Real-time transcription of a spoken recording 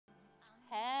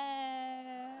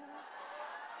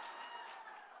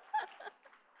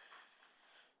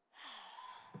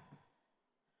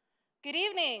Good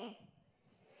evening.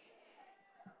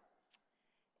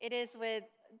 It is with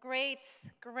great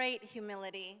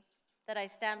humility that I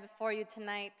stand before you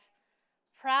tonight,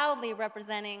 proudly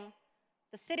representing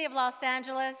the city of Los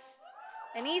Angeles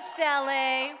and East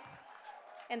LA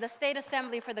in the State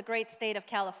Assembly for the great state of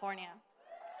California.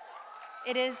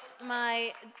 It is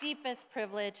my deepest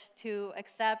privilege to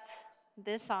accept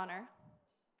this honor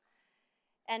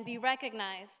and be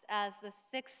recognized as the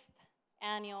sixth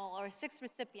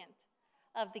recipient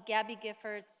of the Gabby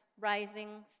Giffords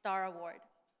Rising Star Award.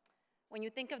 When you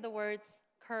think of the words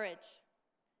courage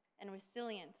and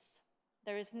resilience,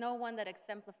 there is no one that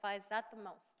exemplifies that the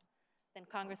most than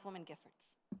Congresswoman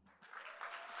Giffords.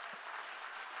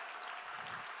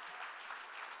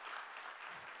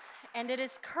 And it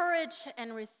is courage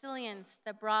and resilience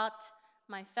that brought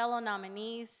my fellow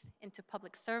nominees into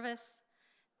public service.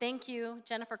 Thank you,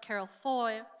 Jennifer Carroll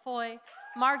Foy,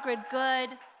 Margaret Good,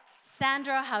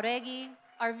 Sandra Jauregui,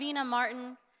 Arvina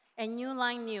Martin, and Yu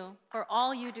Line New for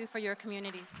all you do for your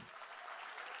communities.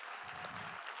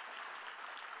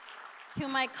 To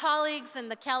my colleagues in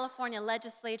the California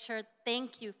legislature,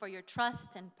 thank you for your trust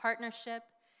and partnership.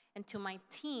 And to my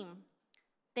team,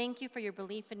 thank you for your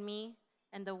belief in me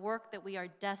and the work that we are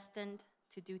destined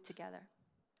to do together.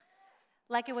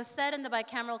 Like it was said in the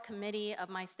bicameral committee of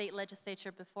my state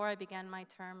legislature before I began my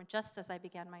term, just as I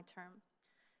began my term,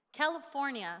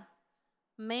 California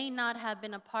may not have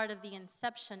been a part of the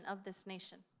inception of this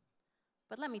nation,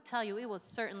 but let me tell you, it will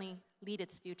certainly lead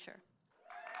its future.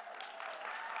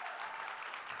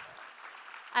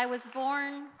 I was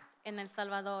born in El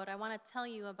Salvador. I want to tell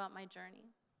you about my journey.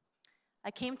 I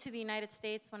came to the United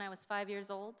States when I was 5 years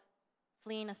old,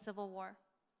 fleeing a civil war.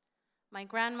 My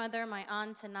grandmother, my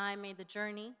aunt, and I made the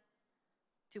journey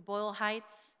to Boyle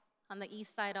Heights on the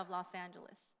east side of Los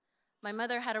Angeles. My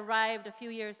mother had arrived a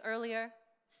few years earlier,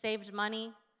 saved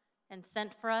money, and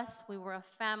sent for us. We were a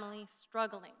family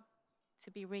struggling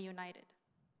to be reunited.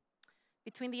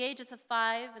 Between the ages of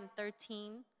 5 and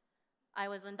 13, I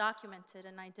was undocumented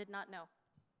and I did not know.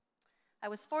 I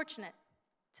was fortunate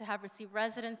to have received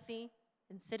residency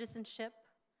and citizenship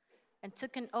and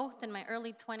took an oath in my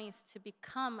early 20s to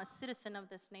become a citizen of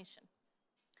this nation.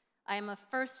 I am a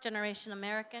first-generation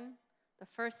American, the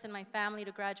first in my family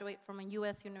to graduate from a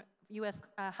U.S.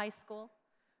 high school,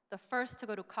 the first to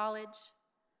go to college,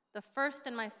 the first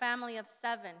in my family of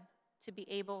 7 to be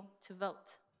able to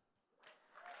vote.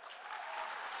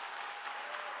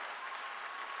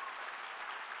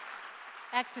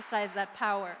 Exercise that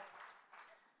power.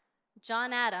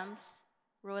 John Adams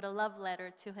wrote a love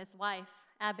letter to his wife,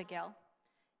 Abigail,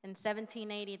 in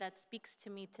 1780 that speaks to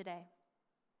me today.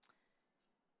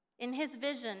 In his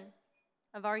vision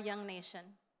of our young nation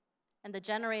and the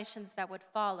generations that would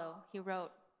follow, he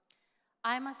wrote,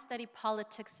 "I must study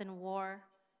politics and war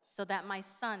so that my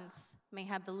sons may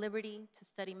have the liberty to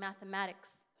study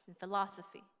mathematics and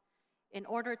philosophy in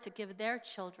order to give their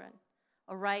children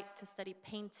a right to study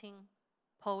painting,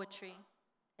 poetry,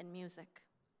 and music."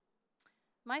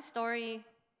 My story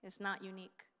is not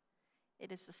unique.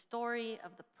 It is the story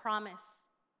of the promise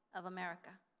of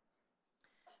America.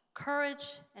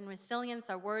 Courage and resilience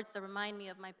are words that remind me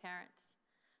of my parents.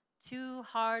 2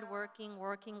 hard-working,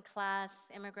 working-class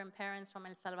immigrant parents from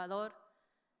El Salvador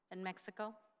and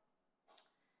Mexico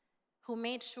who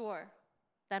made sure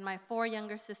that my 4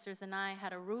 younger sisters and I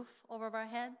had a roof over our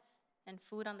heads and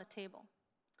food on the table.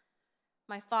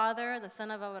 My father, the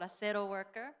son of a bracero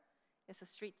worker, is a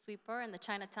street sweeper in the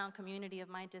Chinatown community of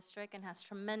my district and has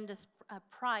tremendous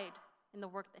pride in the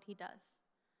work that he does.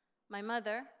 My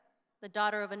mother, the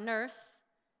daughter of a nurse,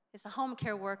 is a home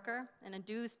care worker and a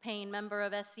dues-paying member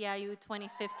of SEIU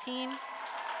 2015.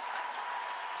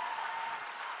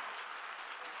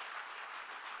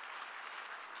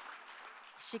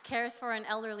 She cares for an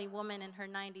elderly woman in her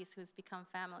 90s who's become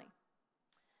family.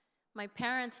 My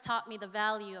parents taught me the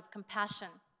value of compassion,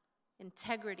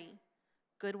 integrity,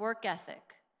 good work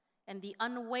ethic, and the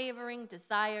unwavering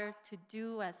desire to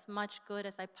do as much good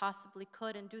as I possibly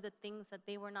could and do the things that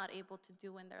they were not able to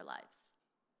do in their lives.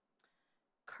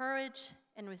 Courage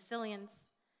and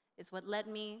resilience is what led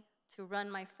me to run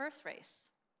my first race.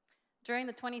 During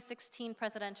the 2016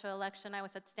 presidential election, I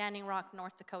was at Standing Rock,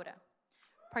 North Dakota,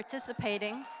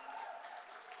 participating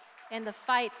in the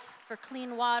fight for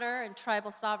clean water and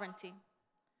tribal sovereignty.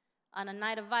 On a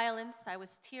night of violence, I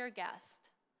was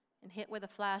tear-gassed and hit with a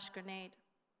flash grenade.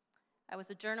 I was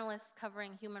a journalist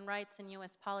covering human rights and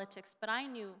US politics, but I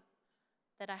knew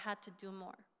that I had to do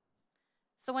more.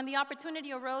 So when the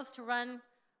opportunity arose to run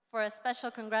for a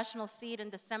special congressional seat in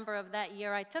December of that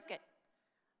year, I took it.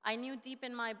 I knew deep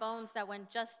in my bones that when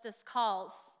justice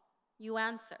calls, you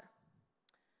answer.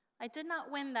 I did not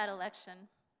win that election,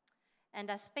 and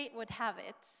as fate would have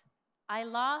it, I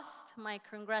lost my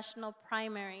congressional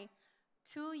primary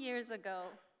 2 years ago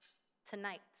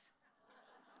tonight.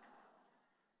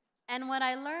 And what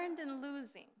I learned in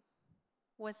losing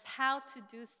was how to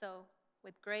do so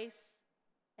with grace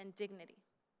and dignity.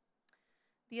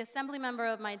 The assembly member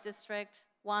of my district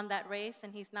won that race,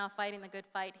 and he's now fighting the good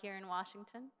fight here in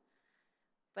Washington.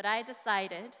 But I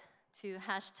decided to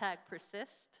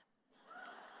 #persist.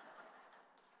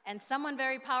 And someone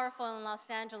very powerful in Los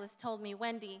Angeles told me,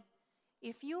 Wendy,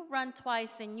 if you run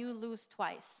twice and you lose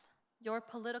twice, your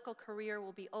political career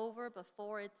will be over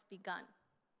before it's begun.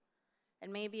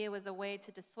 And maybe it was a way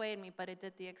to dissuade me, but it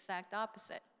did the exact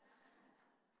opposite.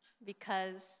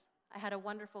 Because I had a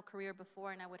wonderful career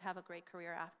before, and I would have a great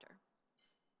career after.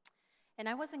 And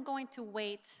I wasn't going to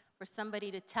wait for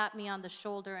somebody to tap me on the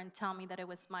shoulder and tell me that it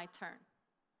was my turn.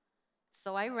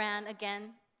 So I ran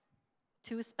again,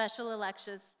 2 special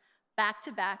elections, back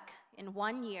to back in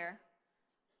 1 year,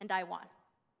 and I won.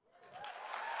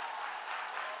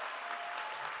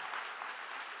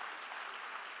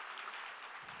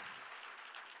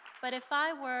 But if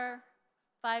I were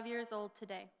 5 years old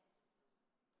today,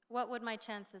 what would my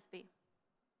chances be?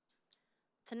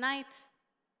 Tonight,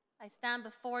 I stand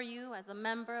before you as a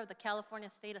member of the California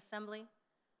State Assembly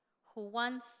who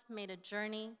once made a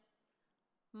journey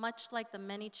much like the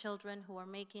many children who are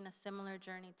making a similar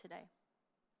journey today.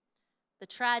 The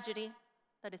tragedy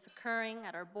that is occurring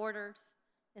at our borders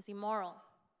is immoral,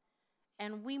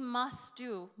 and we must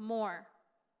do more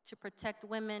to protect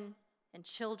women and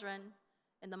children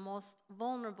and the most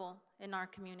vulnerable in our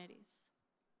communities.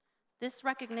 This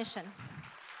recognition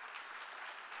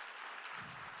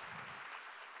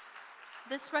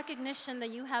that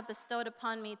you have bestowed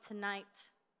upon me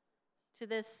tonight, to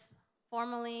this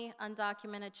formerly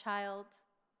undocumented child,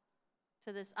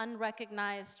 to this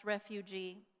unrecognized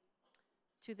refugee,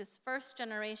 to this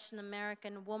first-generation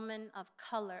American woman of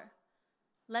color,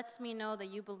 lets me know that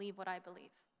you believe what I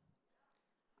believe.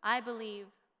 I believe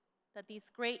that these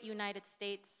great United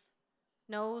States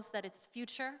knows that its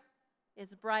future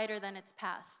is brighter than its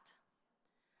past.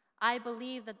 I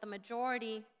believe that the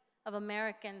majority of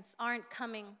Americans aren't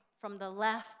coming from the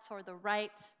left or the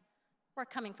right, we're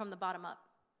coming from the bottom up.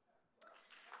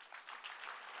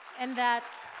 And that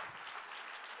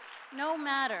no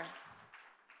matter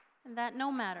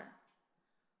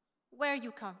where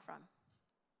you come from,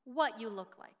 what you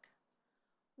look like,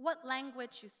 what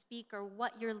language you speak, or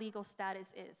what your legal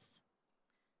status is,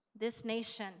 this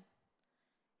nation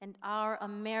and our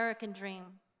American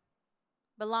dream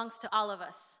belongs to all of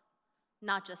us,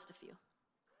 not just a few.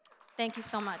 Thank you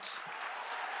so much.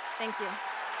 Thank you.